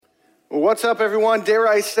Well, what's up, everyone? Dare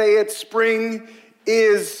I say it, spring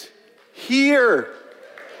is here.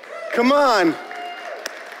 Come on.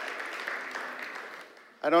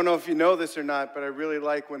 I don't know if you know this or not, but I really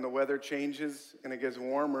like when the weather changes and it gets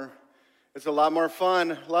warmer. It's a lot more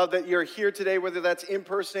fun. Love that you're here today, whether that's in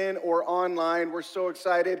person or online. We're so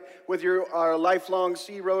excited. Whether you're a lifelong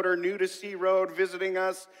Sea Roader, new to Sea Road, visiting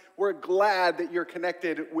us, we're glad that you're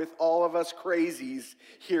connected with all of us crazies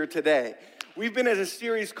here today. We've been in a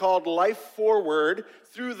series called Life Forward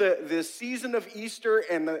through the season of Easter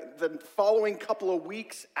and the following couple of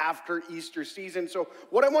weeks after Easter season. So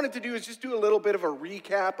what I wanted to do is just do a little bit of a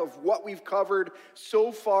recap of what we've covered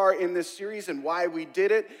so far in this series and why we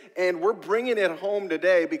did it. And we're bringing it home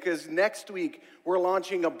today because next week we're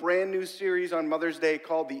launching a brand new series on Mother's Day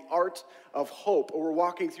called The Art of Hope. We're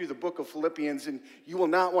walking through the book of Philippians, and you will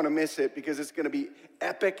not want to miss it because it's going to be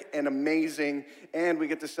epic and amazing. And we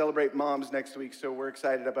get to celebrate moms next week, so we're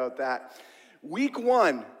excited about that. Week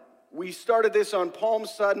one, we started this on Palm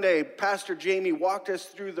Sunday. Pastor Jamie walked us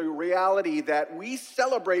through the reality that we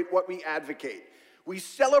celebrate what we advocate. We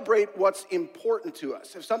celebrate what's important to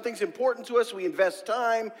us. If something's important to us, we invest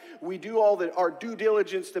time. We do all our due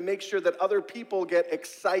diligence to make sure that other people get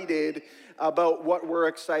excited about what we're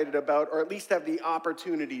excited about, or at least have the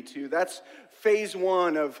opportunity to. That's phase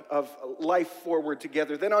one of Life Forward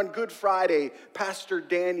together. Then on Good Friday, Pastor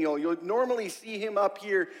Daniel, you'll normally see him up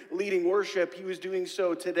here leading worship. He was doing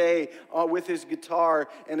so today with his guitar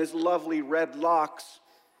and his lovely red locks.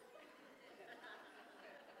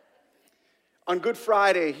 On Good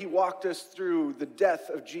Friday, he walked us through the death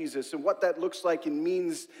of Jesus and what that looks like and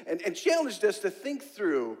means, and challenged us to think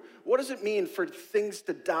through, what does it mean for things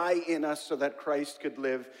to die in us so that Christ could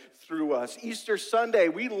live through us? Easter Sunday,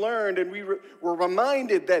 we learned and we were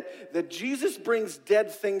reminded that Jesus brings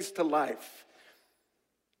dead things to life.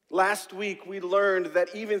 Last week, we learned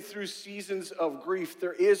that even through seasons of grief,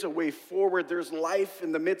 there is a way forward. There's life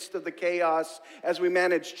in the midst of the chaos as we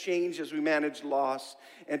manage change, as we manage loss.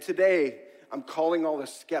 And today, I'm calling all the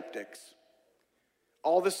skeptics,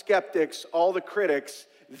 all the critics,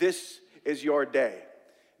 this is your day.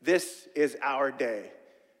 This is our day.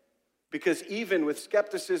 Because even with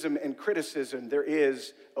skepticism and criticism, there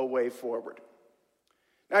is a way forward.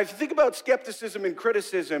 Now, if you think about skepticism and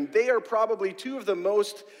criticism, they are probably two of the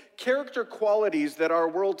most character qualities that our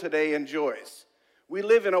world today enjoys. We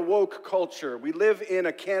live in a woke culture. We live in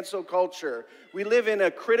a cancel culture. We live in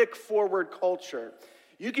a critic-forward culture.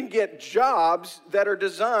 You can get jobs that are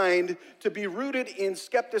designed to be rooted in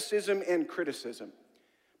skepticism and criticism.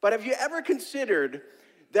 But have you ever considered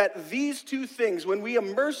that these two things, when we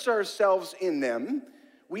immerse ourselves in them,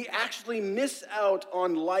 we actually miss out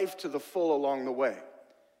on life to the full along the way?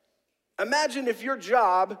 Imagine if your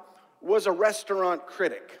job was a restaurant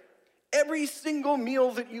critic. Every single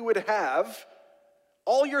meal that you would have,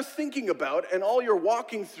 all you're thinking about and all you're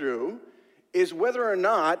walking through is whether or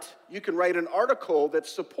not you can write an article that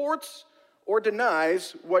supports or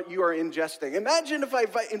denies what you are ingesting. Imagine if I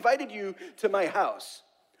invited you to my house.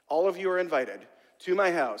 All of you are invited to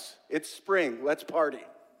my house. It's spring, let's party.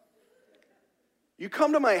 You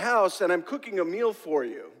come to my house and I'm cooking a meal for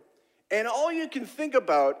you. And all you can think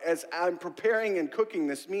about as I'm preparing and cooking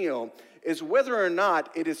this meal is whether or not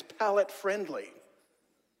it is palate friendly.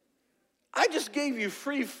 I just gave you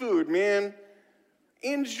free food, man.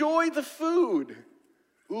 Enjoy the food.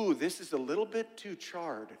 Ooh, this is a little bit too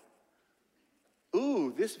charred.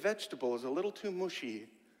 Ooh, this vegetable is a little too mushy.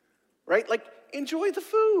 Right? Like, enjoy the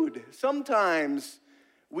food. Sometimes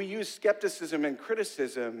we use skepticism and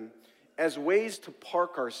criticism as ways to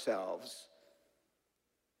park ourselves.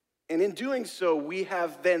 And in doing so, we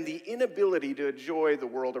have then the inability to enjoy the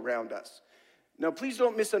world around us. Now, please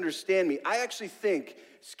don't misunderstand me. I actually think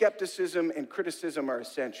skepticism and criticism are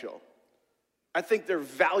essential. I think they're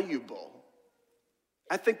valuable.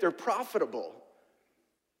 I think they're profitable,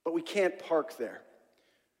 but we can't park there.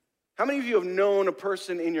 How many of you have known a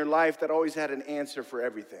person in your life that always had an answer for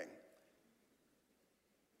everything?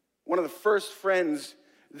 One of the first friends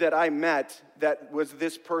that I met that was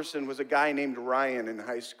this person was a guy named Ryan in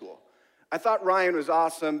high school. I thought Ryan was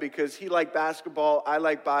awesome because he liked basketball, I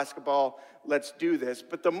like basketball, let's do this.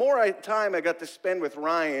 But the more time I got to spend with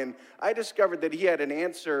Ryan, I discovered that he had an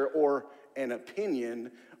answer or an opinion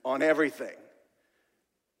on everything.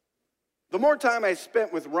 The more time I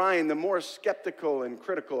spent with Ryan, the more skeptical and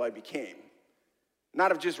critical I became.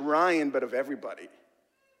 Not of just Ryan, but of everybody.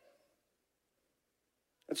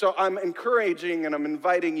 And so I'm encouraging and I'm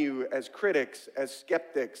inviting you as critics, as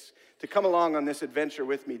skeptics, to come along on this adventure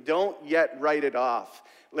with me. Don't yet write it off.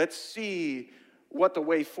 Let's see what the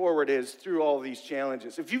way forward is through all these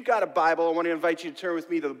challenges. If you've got a Bible, I want to invite you to turn with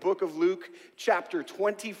me to the book of Luke, chapter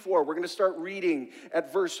 24. We're going to start reading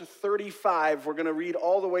at verse 35. We're going to read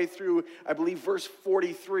all the way through, I believe, verse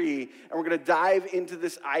 43, and we're going to dive into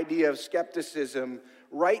this idea of skepticism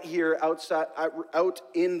right here out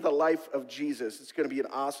in the life of Jesus. It's going to be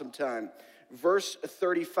an awesome time. Verse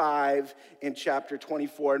 35 in chapter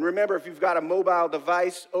 24. And remember, if you've got a mobile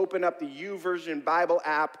device, open up the YouVersion Bible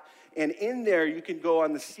app. And in there, you can go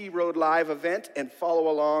on the Sea Road Live event and follow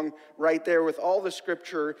along right there with all the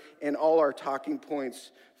scripture and all our talking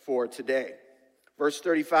points for today. Verse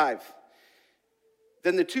 35.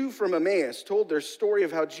 Then the two from Emmaus told their story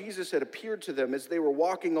of how Jesus had appeared to them as they were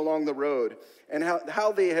walking along the road, and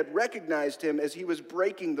how they had recognized him as he was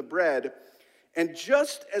breaking the bread. And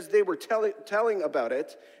just as they were telling about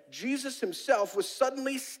it, Jesus himself was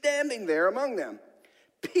suddenly standing there among them.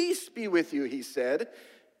 "Peace be with you," he said.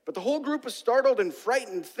 But the whole group was startled and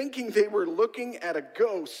frightened, thinking they were looking at a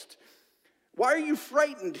ghost. "Why are you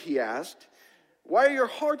frightened?" he asked. "Why are your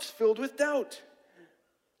hearts filled with doubt?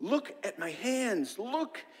 Look at my hands.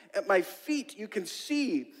 Look at my feet. You can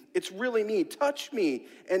see it's really me. Touch me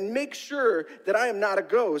and make sure that I am not a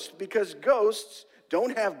ghost, because ghosts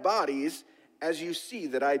don't have bodies as you see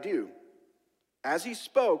that I do." As he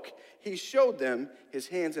spoke, he showed them his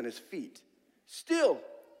hands and his feet. Still,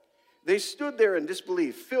 they stood there in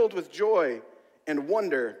disbelief, filled with joy and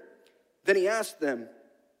wonder. Then he asked them,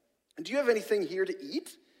 "Do you have anything here to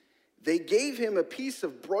eat?" They gave him a piece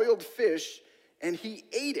of broiled fish, and he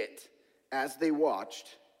ate it as they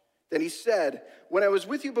watched. Then he said, "When I was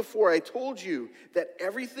with you before, I told you that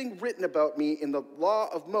everything written about me in the law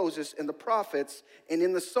of Moses and the prophets and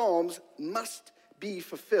in the Psalms must be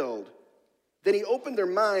fulfilled." Then he opened their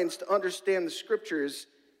minds to understand the scriptures.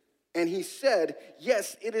 And he said,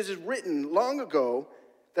 "Yes, it is written long ago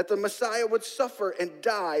that the Messiah would suffer and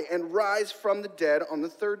die and rise from the dead on the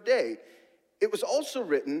third day. It was also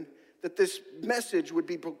written that this message would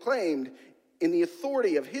be proclaimed in the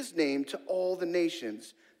authority of his name to all the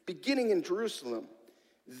nations, beginning in Jerusalem.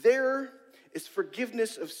 There is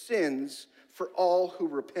forgiveness of sins for all who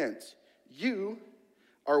repent. You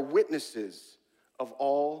are witnesses of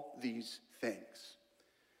all these things."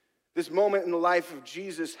 This moment in the life of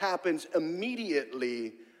Jesus happens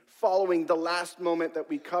immediately following the last moment that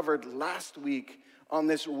we covered last week on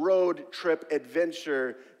this road trip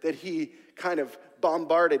adventure that he kind of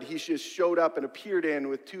bombarded. He just showed up and appeared in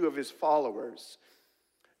with two of his followers.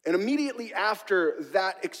 And immediately after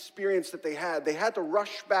that experience that they had to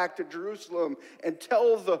rush back to Jerusalem and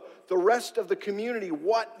tell the rest of the community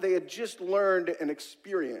what they had just learned and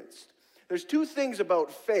experienced. There's two things about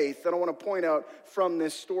faith that I want to point out from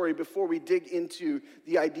this story before we dig into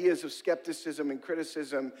the ideas of skepticism and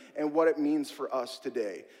criticism and what it means for us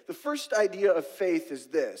today. The first idea of faith is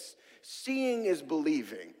this: seeing is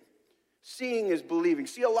believing. Seeing is believing.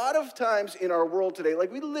 See, a lot of times in our world today,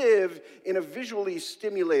 like, we live in a visually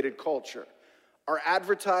stimulated culture. Our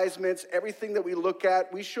advertisements, everything that we look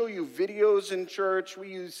at, we show you videos in church, we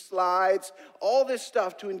use slides, all this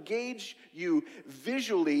stuff to engage you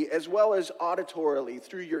visually as well as auditorily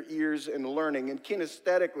through your ears and learning, and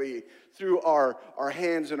kinesthetically through our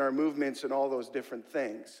hands and our movements and all those different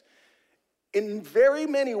things. In very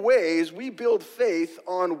many ways, we build faith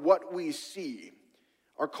on what we see.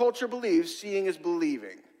 Our culture believes seeing is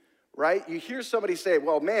believing. Right? You hear somebody say,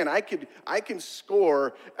 "Well, man, I can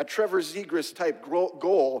score a Trevor Zegras type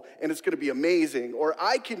goal and it's going to be amazing." Or,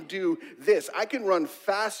 "I can do this. I can run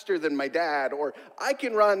faster than my dad." Or, I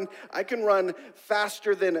can run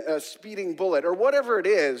faster than a speeding bullet," or whatever it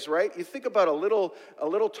is, right? You think about a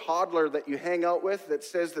little toddler that you hang out with that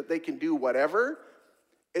says that they can do whatever.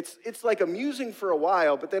 It's like amusing for a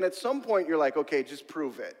while, but then at some point you're like, "Okay, just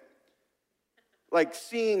prove it." Like,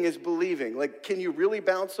 seeing is believing. Like, can you really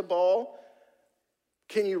bounce a ball?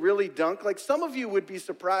 Can you really dunk? Like, some of you would be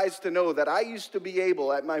surprised to know that I used to be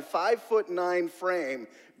able, at my 5'9" frame,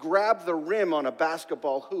 grab the rim on a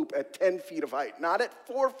basketball hoop at 10 feet of height. Not at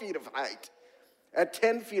 4 feet of height, at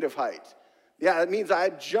 10 feet of height. Yeah, it means I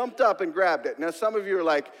jumped up and grabbed it. Now, some of you are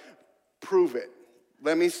like, "Prove it.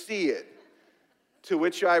 Let me see it." To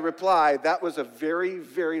which I reply, that was a very,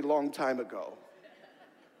 very long time ago.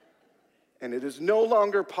 And it is no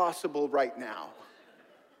longer possible right now.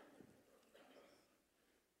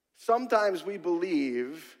 Sometimes we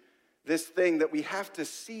believe this thing that we have to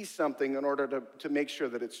see something in order to make sure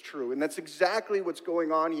that it's true. And that's exactly what's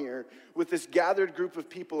going on here with this gathered group of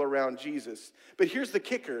people around Jesus. But here's the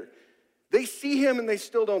kicker. They see him and they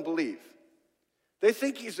still don't believe. They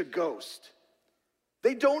think he's a ghost.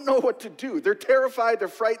 They don't know what to do. They're terrified, they're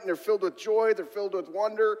frightened, they're filled with joy, they're filled with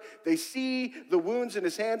wonder. They see the wounds in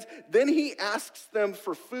his hands. Then he asks them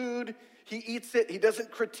for food. He eats it. He doesn't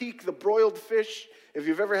critique the broiled fish. If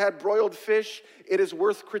you've ever had broiled fish, it is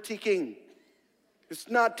worth critiquing. It's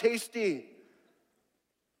not tasty.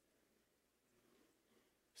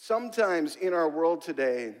 Sometimes in our world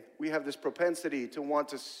today, we have this propensity to want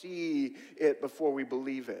to see it before we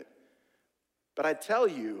believe it. But I tell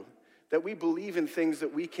you that we believe in things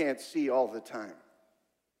that we can't see all the time.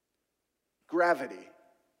 Gravity.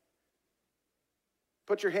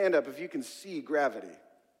 Put your hand up if you can see gravity.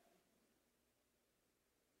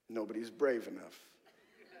 Nobody's brave enough.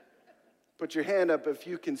 Put your hand up if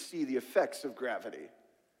you can see the effects of gravity.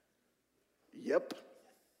 Yep.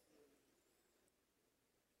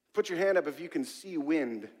 Put your hand up if you can see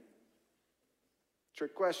wind.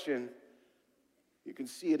 Trick question. You can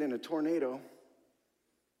see it in a tornado.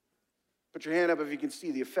 Put your hand up if you can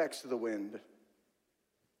see the effects of the wind.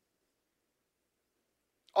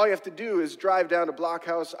 All you have to do is drive down to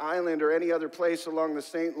Blockhouse Island or any other place along the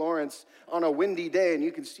St. Lawrence on a windy day and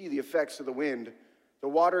you can see the effects of the wind. The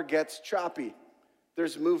water gets choppy.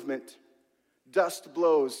 There's movement. Dust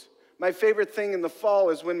blows. My favorite thing in the fall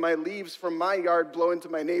is when my leaves from my yard blow into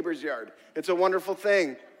my neighbor's yard. It's a wonderful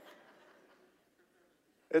thing.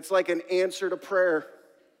 It's like an answer to prayer.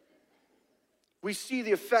 We see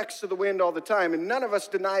the effects of the wind all the time, and none of us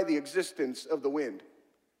deny the existence of the wind.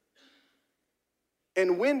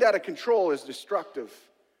 And wind out of control is destructive.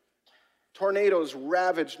 Tornadoes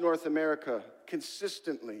ravage North America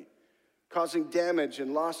consistently, causing damage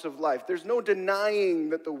and loss of life. There's no denying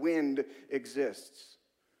that the wind exists.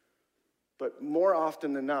 But more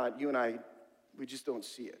often than not, you and I, we just don't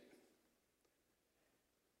see it.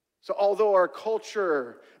 So although our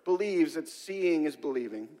culture believes that seeing is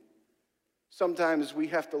believing, sometimes we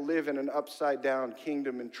have to live in an upside-down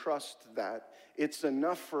kingdom and trust that it's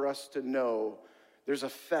enough for us to know there's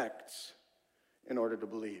effects in order to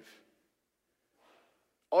believe.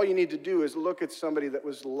 All you need to do is look at somebody that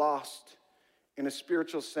was lost in a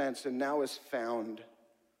spiritual sense and now is found,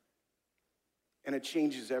 and it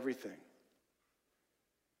changes everything.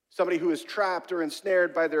 Somebody who is trapped or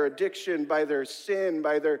ensnared by their addiction, by their sin,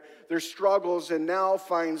 by their struggles, and now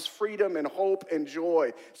finds freedom and hope and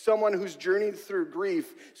joy. Someone who's journeyed through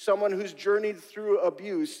grief, someone who's journeyed through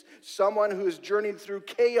abuse, someone who has journeyed through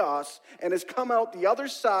chaos and has come out the other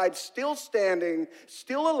side still standing,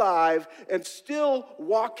 still alive, and still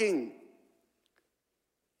walking.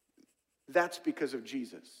 That's because of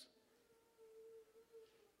Jesus.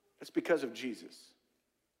 That's because of Jesus.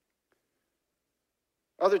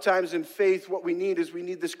 Other times in faith, what we need is we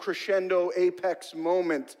need this crescendo apex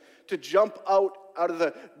moment to jump out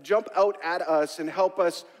at us and help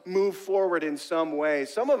us move forward in some way.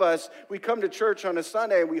 Some of us, we come to church on a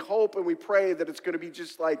Sunday and we hope and we pray that it's going to be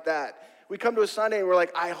just like that. We come to a Sunday and we're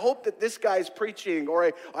like, I hope that this guy's preaching,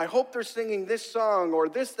 or I hope they're singing this song, or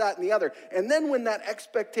this, that, and the other. And then when that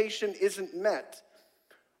expectation isn't met,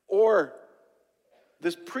 or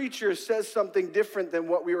this preacher says something different than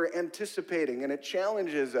what we were anticipating, and it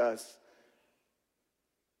challenges us,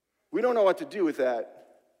 we don't know what to do with that.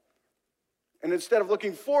 And instead of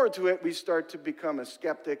looking forward to it, we start to become a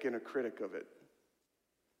skeptic and a critic of it.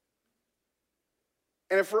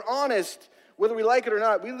 And if we're honest, whether we like it or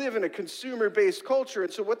not, we live in a consumer-based culture.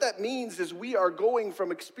 And so what that means is we are going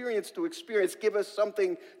from experience to experience. Give us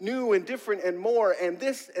something new and different and more, and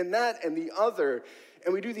this and that and the other.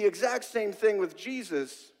 And we do the exact same thing with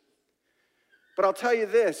Jesus. But I'll tell you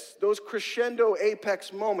this, those crescendo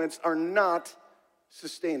apex moments are not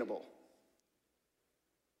sustainable.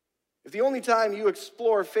 If the only time you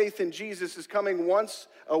explore faith in Jesus is coming once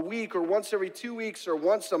a week or once every 2 weeks or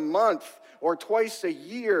once a month or twice a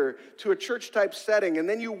year to a church-type setting, and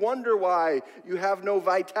then you wonder why you have no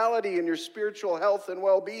vitality in your spiritual health and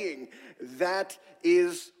well-being, that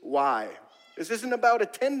is why. This isn't about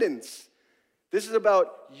attendance. This is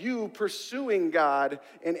about you pursuing God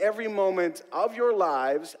in every moment of your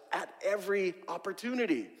lives at every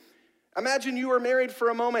opportunity. Imagine you were married for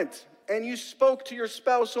a moment and you spoke to your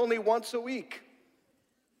spouse only once a week.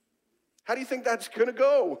 How do you think that's going to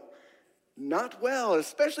go? Not well,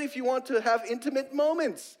 especially if you want to have intimate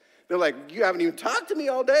moments. They're like, you haven't even talked to me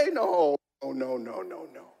all day? No.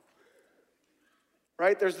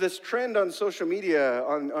 Right? There's this trend on social media,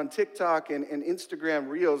 on TikTok and Instagram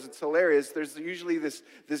Reels. It's hilarious. There's usually this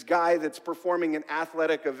guy that's performing an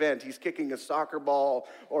athletic event. He's kicking a soccer ball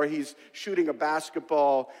or he's shooting a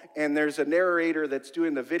basketball, and there's a narrator that's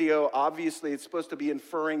doing the video. Obviously, it's supposed to be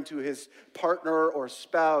inferring to his partner or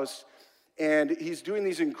spouse. and he's doing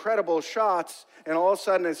these incredible shots, and all of a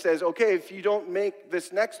sudden it says, okay, if you don't make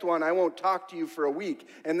this next one, I won't talk to you for a week.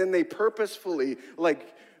 And then they purposefully,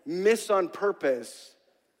 miss on purpose.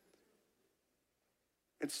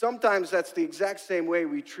 And sometimes that's the exact same way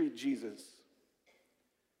we treat Jesus.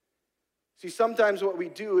 See, sometimes what we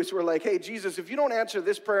do is we're like, hey, Jesus, if you don't answer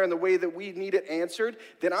this prayer in the way that we need it answered,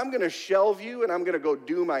 then I'm going to shelve you and I'm going to go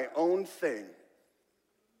do my own thing.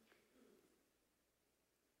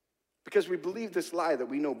 Because we believe this lie that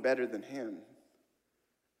we know better than him.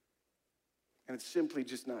 And it's simply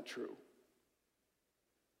just not true.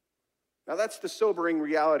 Now, that's the sobering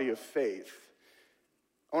reality of faith.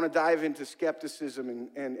 I want to dive into skepticism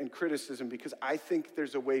and criticism because I think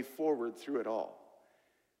there's a way forward through it all.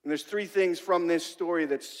 And there's three things from this story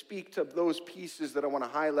that speak to those pieces that I want to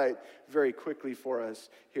highlight very quickly for us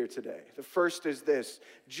here today. The first is this: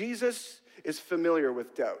 Jesus is familiar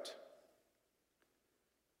with doubt.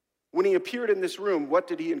 When he appeared in this room, what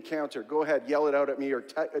did he encounter? Go ahead, yell it out at me or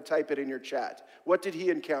type it in your chat. What did he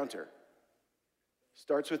encounter?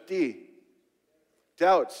 Starts with D.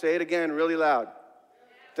 Doubt. Say it again really loud.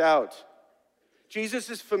 Doubt. Jesus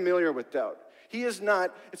is familiar with doubt. It's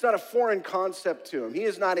not a foreign concept to him. He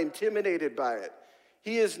is not intimidated by it.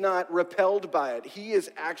 He is not repelled by it. He is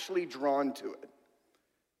actually drawn to it.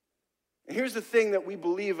 And here's the thing that we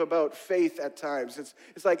believe about faith at times.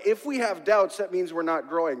 It's like if we have doubts, that means we're not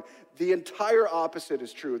growing. The entire opposite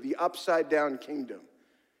is true, the upside down kingdom.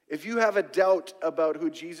 If you have a doubt about who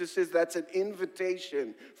Jesus is, that's an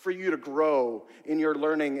invitation for you to grow in your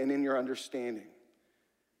learning and in your understanding.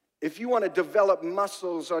 If you want to develop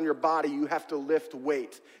muscles on your body, you have to lift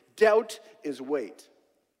weight. Doubt is weight.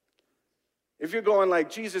 If you're going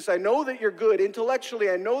like, Jesus, I know that you're good.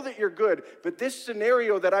 Intellectually, I know that you're good. But this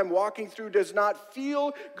scenario that I'm walking through does not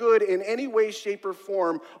feel good in any way, shape, or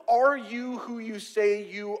form. Are you who you say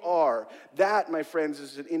you are? That, my friends,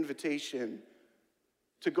 is an invitation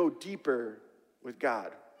to go deeper with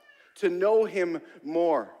God, to know him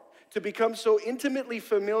more, to become so intimately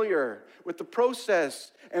familiar with the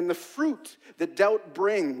process and the fruit that doubt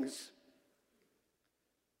brings.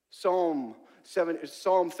 Psalm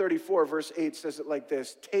 34, verse 8 says it like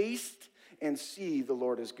this: taste and see the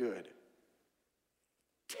Lord is good.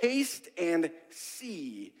 Taste and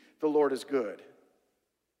see the Lord is good.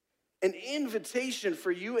 An invitation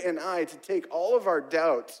for you and I to take all of our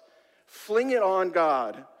doubts, fling it on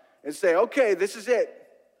God, and say, okay, this is it.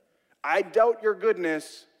 I doubt your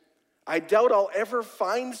goodness. I doubt I'll ever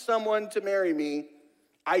find someone to marry me.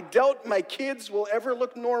 I doubt my kids will ever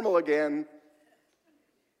look normal again.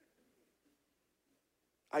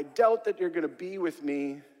 I doubt that you're going to be with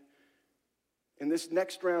me in this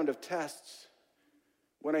next round of tests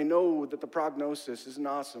when I know that the prognosis isn't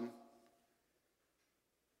awesome.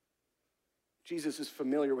 Jesus is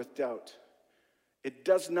familiar with doubt. It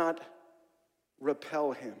does not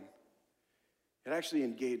repel him. It actually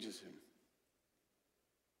engages him.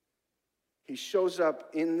 He shows up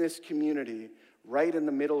in this community right in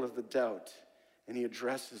the middle of the doubt, and he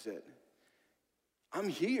addresses it. I'm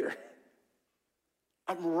here.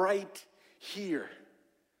 I'm right here.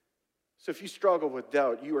 So if you struggle with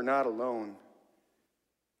doubt, you are not alone.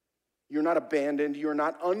 You're not abandoned. You're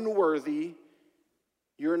not unworthy.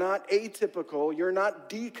 You're not atypical. You're not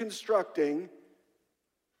deconstructing.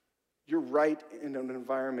 You're right in an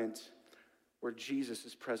environment where Jesus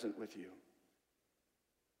is present with you.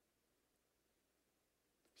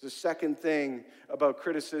 The second thing about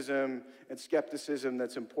criticism and skepticism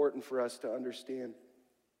that's important for us to understand: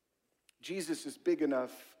 Jesus is big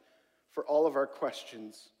enough for all of our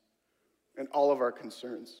questions and all of our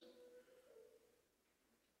concerns.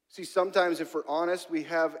 See, sometimes if we're honest, we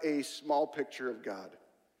have a small picture of God.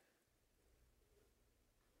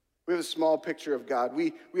 We have a small picture of God.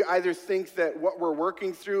 We either think that what we're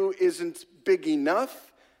working through isn't big enough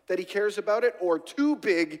that he cares about it, or too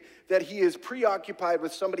big that he is preoccupied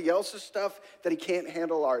with somebody else's stuff that he can't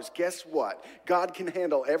handle ours. Guess what? God can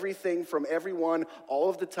handle everything from everyone all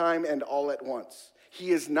of the time and all at once.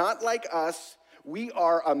 He is not like us. We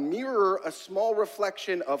are a mirror, a small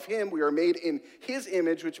reflection of him. We are made in his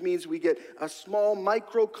image, which means we get a small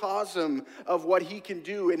microcosm of what he can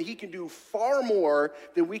do, and he can do far more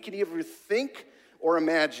than we can ever think or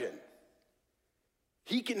imagine.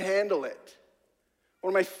 He can handle it. One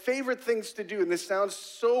of my favorite things to do, and this sounds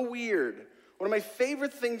so weird, one of my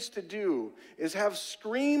favorite things to do is have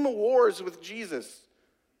scream wars with Jesus.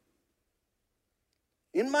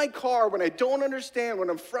 In my car, when I don't understand, when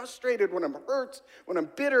I'm frustrated, when I'm hurt, when I'm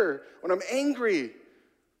bitter, when I'm angry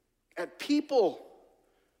at people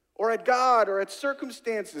or at God or at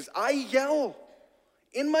circumstances, I yell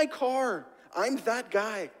in my car. I'm that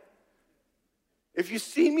guy. If you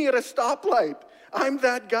see me at a stoplight, I'm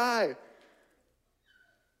that guy.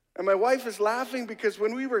 And my wife is laughing because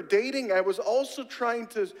when we were dating, I was also trying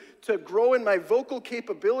to grow in my vocal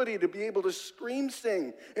capability to be able to scream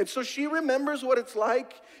sing. And so she remembers what it's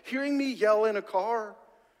like hearing me yell in a car.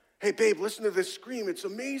 Hey, babe, listen to this scream. It's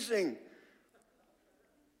amazing.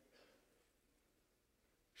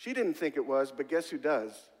 She didn't think it was, but guess who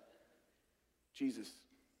does? Jesus.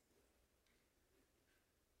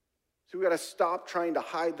 So we got to stop trying to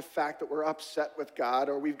hide the fact that we're upset with God,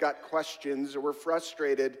 or we've got questions, or we're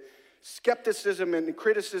frustrated. Skepticism and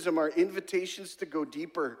criticism are invitations to go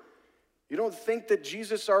deeper. You don't think that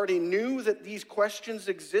Jesus already knew that these questions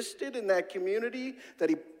existed in that community that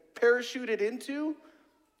he parachuted into,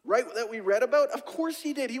 right, that we read about? Of course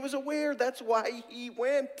he did. He was aware. That's why he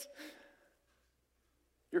went.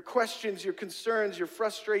 Your questions, your concerns, your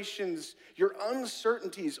frustrations, your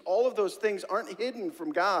uncertainties, all of those things aren't hidden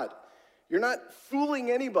from God. You're not fooling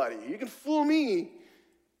anybody. You can fool me.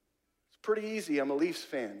 It's pretty easy. I'm a Leafs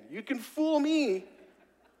fan. You can fool me.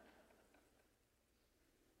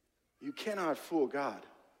 You cannot fool God.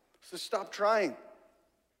 So stop trying.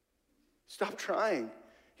 Stop trying.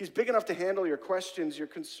 He's big enough to handle your questions, your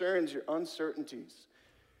concerns, your uncertainties.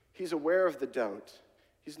 He's aware of the doubt.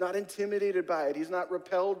 He's not intimidated by it. He's not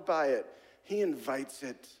repelled by it. He invites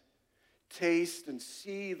it. Taste and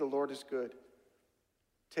see the Lord is good.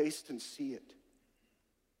 Taste and see it.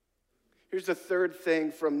 Here's the third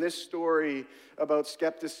thing from this story about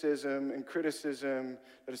skepticism and criticism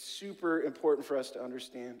that is super important for us to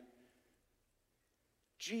understand.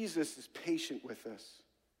 Jesus is patient with us,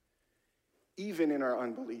 even in our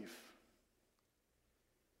unbelief.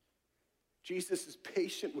 Jesus is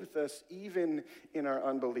patient with us, even in our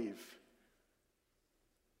unbelief.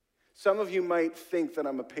 Some of you might think that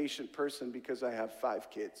I'm a patient person because I have 5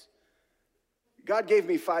 kids. God gave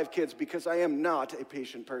me 5 kids because I am not a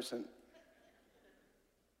patient person.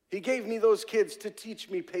 He gave me those kids to teach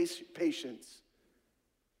me patience.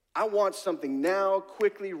 I want something now,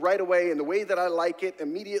 quickly, right away, in the way that I like it,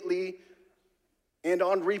 immediately, and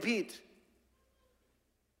on repeat.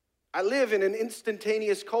 I live in an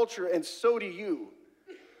instantaneous culture, and so do you.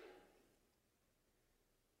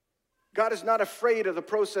 God is not afraid of the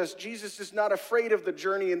process. Jesus is not afraid of the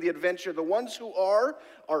journey and the adventure. The ones who are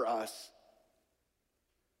us.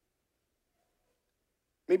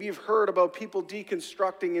 Maybe you've heard about people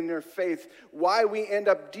deconstructing in their faith. Why we end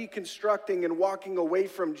up deconstructing and walking away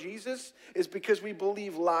from Jesus is because we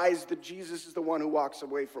believe lies that Jesus is the one who walks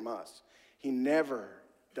away from us. He never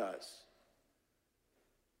does.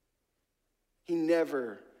 He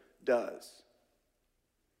never does.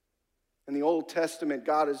 In the Old Testament,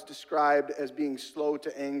 God is described as being slow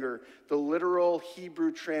to anger. The literal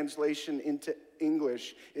Hebrew translation into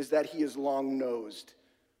English is that he is long-nosed.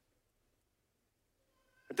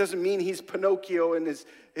 It doesn't mean he's Pinocchio and his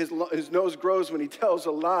nose grows when he tells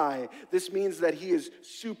a lie. This means that he is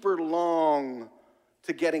super long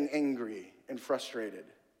to getting angry and frustrated.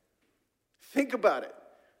 Think about it.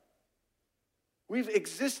 We've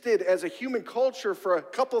existed as a human culture for a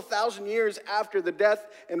couple thousand years after the death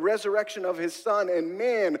and resurrection of his son, and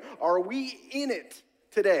man, are we in it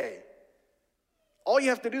today. All you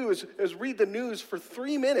have to do is read the news for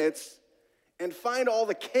 3 minutes and find all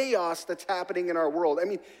the chaos that's happening in our world. I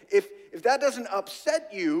mean, if that doesn't upset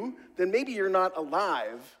you, then maybe you're not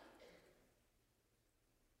alive.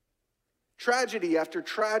 Tragedy after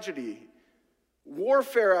tragedy,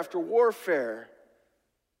 warfare after warfare,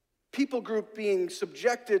 people group being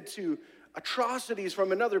subjected to atrocities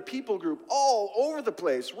from another people group all over the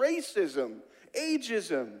place, racism,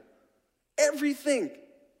 ageism, everything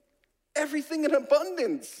in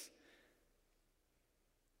abundance.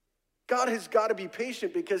 God has got to be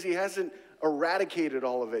patient because he hasn't eradicated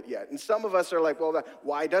all of it yet. And some of us are like, well,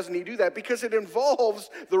 why doesn't he do that? Because it involves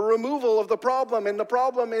the removal of the problem, and the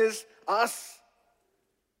problem is us.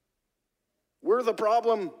 We're the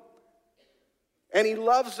problem. And he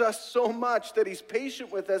loves us so much that he's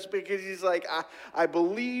patient with us because he's like, I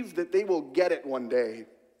believe that they will get it one day.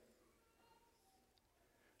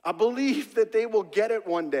 I believe that they will get it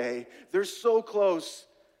one day. They're so close.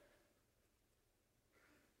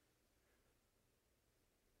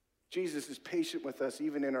 Jesus is patient with us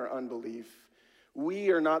even in our unbelief. We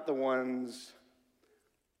are not the ones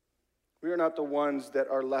that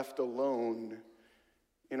are left alone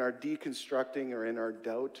in our deconstructing or in our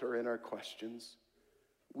doubt or in our questions.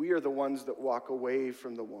 We are the ones that walk away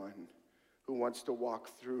from the one who wants to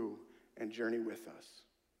walk through and journey with us.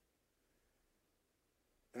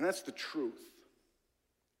 And that's the truth.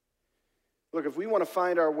 Look, if we want to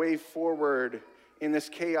find our way forward in this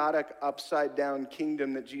chaotic, upside-down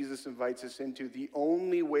kingdom that Jesus invites us into, the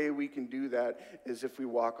only way we can do that is if we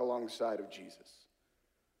walk alongside of Jesus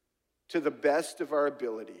to the best of our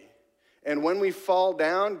ability. And when we fall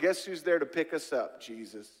down, guess who's there to pick us up?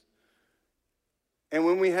 Jesus. And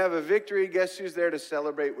when we have a victory, guess who's there to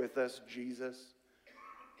celebrate with us? Jesus.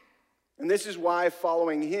 And this is why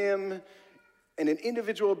following him on an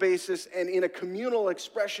individual basis and in a communal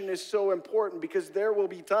expression is so important, because there will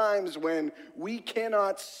be times when we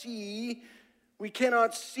cannot see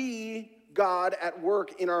God at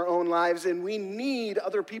work in our own lives, and we need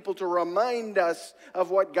other people to remind us of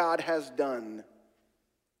what God has done.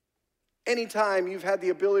 Anytime you've had the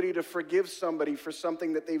ability to forgive somebody for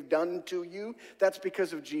something that they've done to you, that's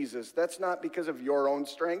because of Jesus. That's not because of your own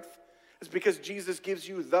strength. It's because Jesus gives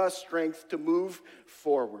you the strength to move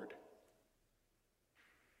forward.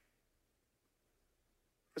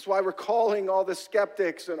 That's why we're calling all the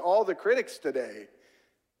skeptics and all the critics today.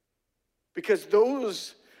 Because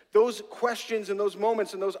those questions and those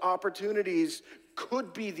moments and those opportunities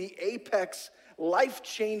could be the apex,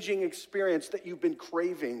 life-changing experience that you've been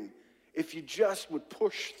craving if you just would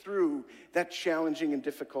push through that challenging and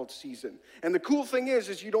difficult season. And the cool thing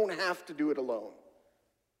is you don't have to do it alone.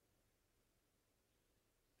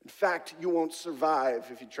 In fact, you won't survive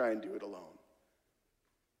if you try and do it alone.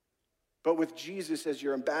 But with Jesus as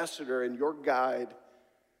your ambassador and your guide,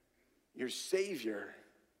 your Savior,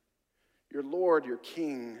 your Lord, your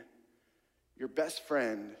King, your best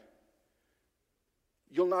friend,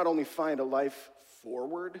 you'll not only find a life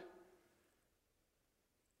forward,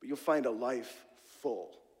 but you'll find a life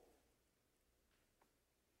full.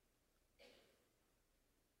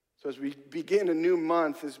 So as we begin a new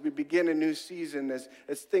month, as we begin a new season,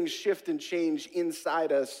 as things shift and change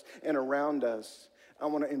inside us and around us, I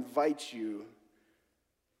want to invite you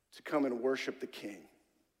to come and worship the King.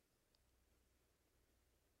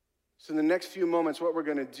 So in the next few moments, what we're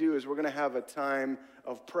going to do is we're going to have a time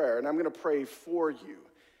of prayer, and I'm going to pray for you.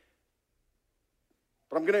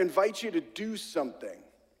 But I'm going to invite you to do something.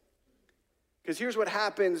 Because here's what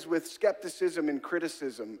happens with skepticism and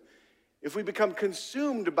criticism. If we become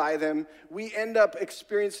consumed by them, we end up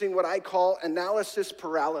experiencing what I call analysis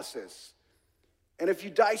paralysis. And if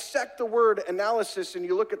you dissect the word analysis and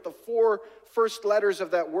you look at the 4 first letters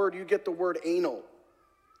of that word, you get the word anal.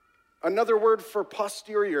 Another word for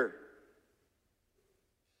posterior.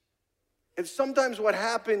 And sometimes what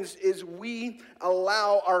happens is we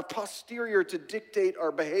allow our posterior to dictate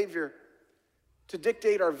our behavior, to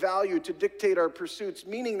dictate our value, to dictate our pursuits,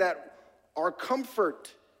 meaning that our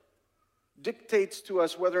comfort dictates to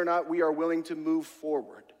us whether or not we are willing to move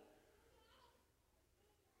forward.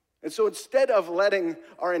 And so instead of letting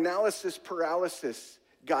our analysis paralysis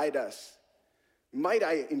guide us, might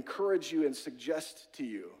I encourage you and suggest to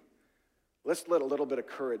you, let's let a little bit of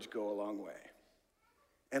courage go a long way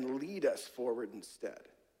and lead us forward instead.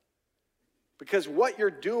 Because what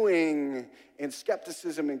you're doing in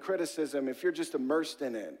skepticism and criticism, if you're just immersed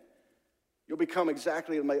in it, you'll become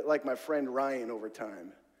exactly like my friend Ryan over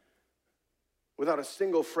time. Without a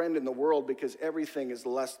single friend in the world, because everything is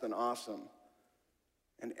less than awesome.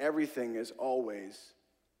 And everything is always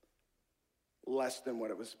less than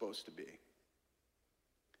what it was supposed to be.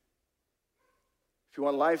 If you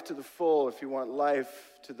want life to the full, if you want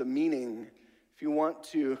life to the meaning, if you want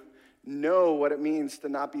to know what it means to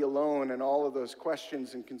not be alone in all of those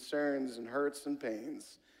questions and concerns and hurts and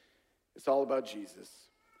pains, it's all about Jesus.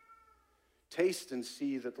 Taste and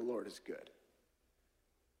see that the Lord is good.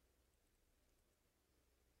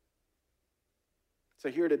 So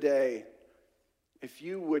here today, if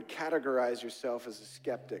you would categorize yourself as a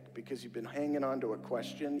skeptic because you've been hanging on to a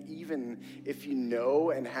question, even if you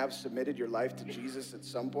know and have submitted your life to Jesus at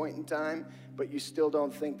some point in time, but you still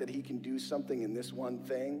don't think that he can do something in this one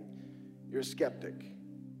thing, you're a skeptic.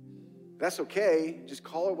 That's okay, just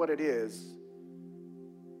call it what it is.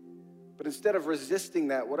 But instead of resisting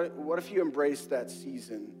that, what if you embraced that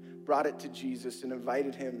season, brought it to Jesus, and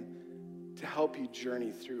invited him to help you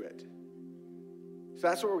journey through it? So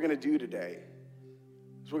that's what we're going to do today.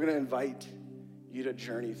 So we're going to invite you to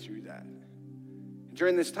journey through that.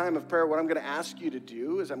 During this time of prayer, what I'm going to ask you to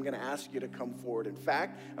do is I'm going to ask you to come forward. In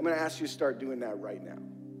fact, I'm going to ask you to start doing that right now.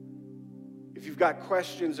 If you've got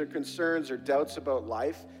questions or concerns or doubts about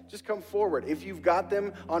life, just come forward. If you've got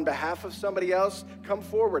them on behalf of somebody else, come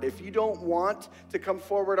forward. If you don't want to come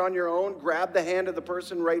forward on your own, grab the hand of the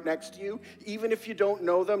person right next to you. Even if you don't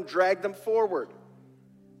know them, drag them forward.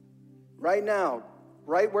 Right now,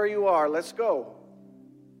 right where you are, let's go.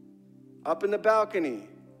 Up in the balcony.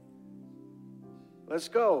 Let's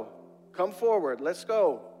go. Come forward. Let's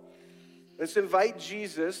go. Let's invite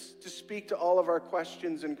Jesus to speak to all of our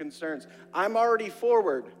questions and concerns. I'm already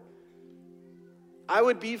forward. I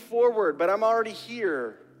would be forward, but I'm already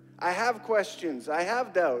here. I have questions. I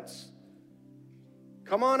have doubts.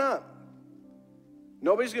 Come on up.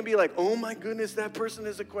 Nobody's going to be like, oh my goodness, that person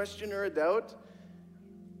has a question or a doubt.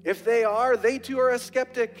 If they are, they too are a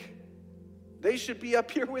skeptic. They should be up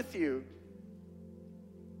here with you.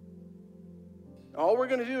 All we're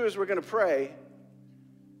going to do is we're going to pray.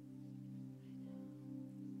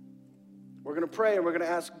 We're going to pray and we're going to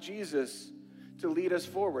ask Jesus to lead us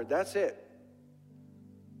forward. That's it.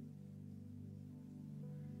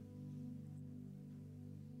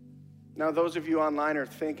 Now, those of you online are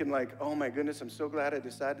thinking like, oh my goodness, I'm so glad I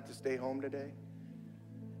decided to stay home today.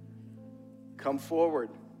 Come forward.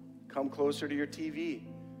 Come closer to your TV.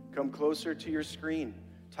 Come closer to your screen.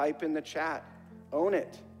 Type in the chat. Own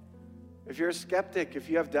it. If you're a skeptic, if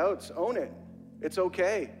you have doubts, own it. It's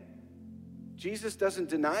okay. Jesus doesn't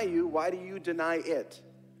deny you. Why do you deny it?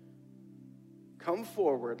 Come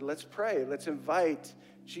forward. Let's pray. Let's invite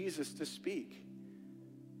Jesus to speak.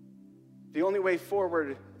 The only way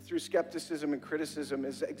forward through skepticism and criticism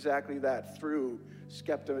is exactly that, through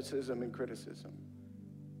skepticism and criticism.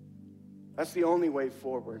 That's the only way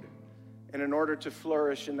forward. And in order to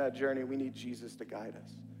flourish in that journey, we need Jesus to guide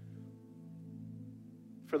us.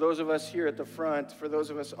 For those of us here at the front, for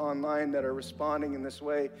those of us online that are responding in this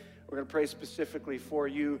way, we're going to pray specifically for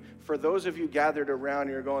you. For those of you gathered around,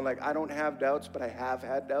 you're going like, I don't have doubts, but I have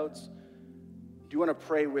had doubts. Do you want to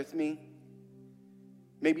pray with me?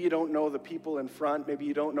 Maybe you don't know the people in front. Maybe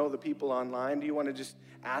you don't know the people online. Do you want to just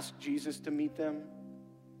ask Jesus to meet them?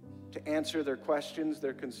 To answer their questions,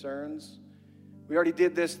 their concerns? We already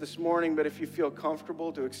did this morning, but if you feel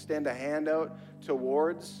comfortable to extend a hand out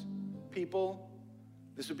towards people,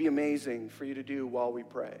 this would be amazing for you to do while we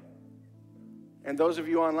pray. And those of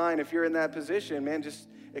you online, if you're in that position, man, just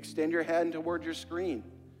extend your hand toward your screen.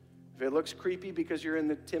 If it looks creepy because you're in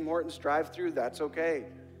the Tim Hortons drive-thru, that's okay.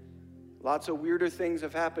 Lots of weirder things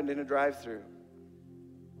have happened in a drive-thru.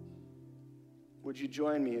 Would you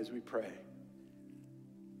join me as we pray?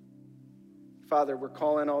 Father, we're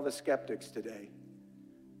calling all the skeptics today.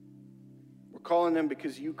 We're calling them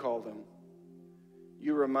because you call them.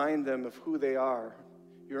 You remind them of who they are.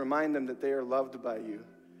 You remind them that they are loved by you.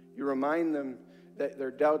 You remind them that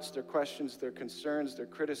their doubts, their questions, their concerns, their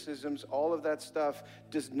criticisms, all of that stuff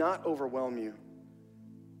does not overwhelm you.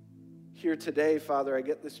 Here today, Father, I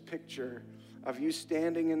get this picture of you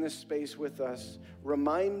standing in this space with us,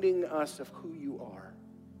 reminding us of who you are.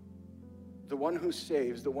 The one who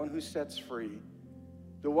saves, the one who sets free,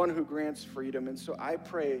 the one who grants freedom. And so I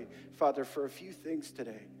pray, Father, for a few things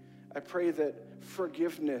today. I pray that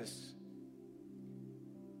forgiveness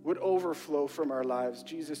would overflow from our lives.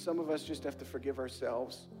 Jesus, some of us just have to forgive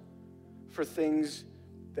ourselves for things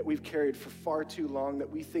that we've carried for far too long that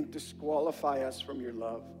we think disqualify us from your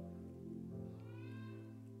love.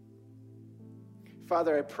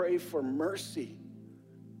 Father, I pray for mercy.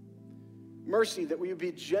 Mercy that we would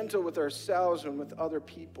be gentle with ourselves and with other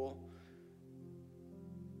people.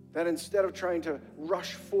 That instead of trying to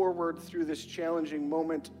rush forward through this challenging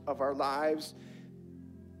moment of our lives,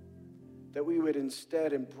 that we would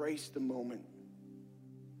instead embrace the moment,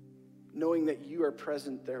 knowing that you are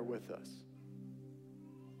present there with us.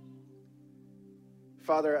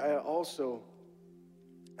 Father, I also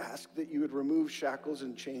ask that you would remove shackles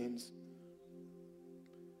and chains.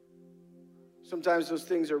 Sometimes those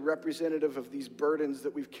things are representative of these burdens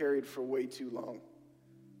that we've carried for way too long.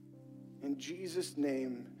 In Jesus'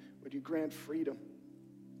 name, would you grant freedom?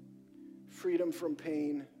 Freedom from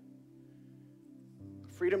pain.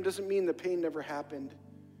 Freedom doesn't mean the pain never happened.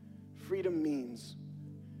 Freedom means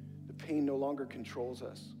the pain no longer controls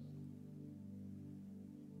us.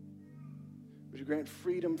 Would you grant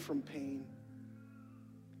freedom from pain?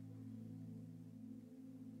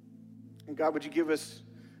 And God, would you give us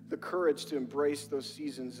the courage to embrace those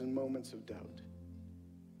seasons and moments of doubt?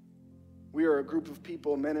 We are a group of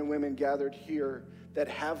people, men and women gathered here, that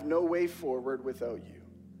have no way forward without you.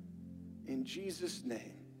 In Jesus'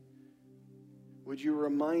 name, would you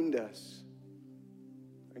remind us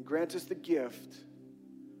and grant us the gift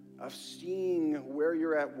of seeing where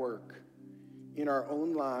you're at work in our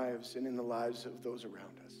own lives and in the lives of those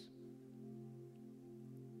around us.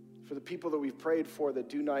 For the people that we've prayed for that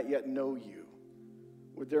do not yet know you,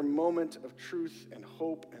 would their moment of truth and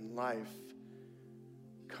hope and life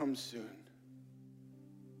come soon.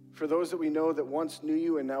 For those that we know that once knew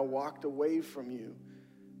you and now walked away from you,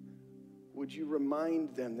 would you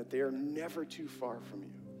remind them that they are never too far from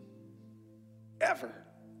you, ever.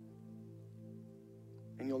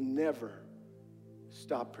 And you'll never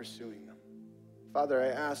stop pursuing them. Father, I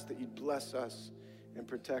ask that you'd bless us and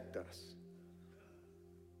protect us.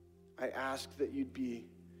 I ask that you'd be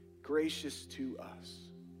gracious to us.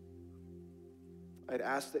 I'd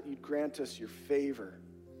ask that you'd grant us your favor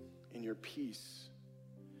and your peace.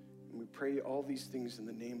 And we pray all these things in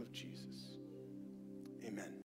the name of Jesus. Amen.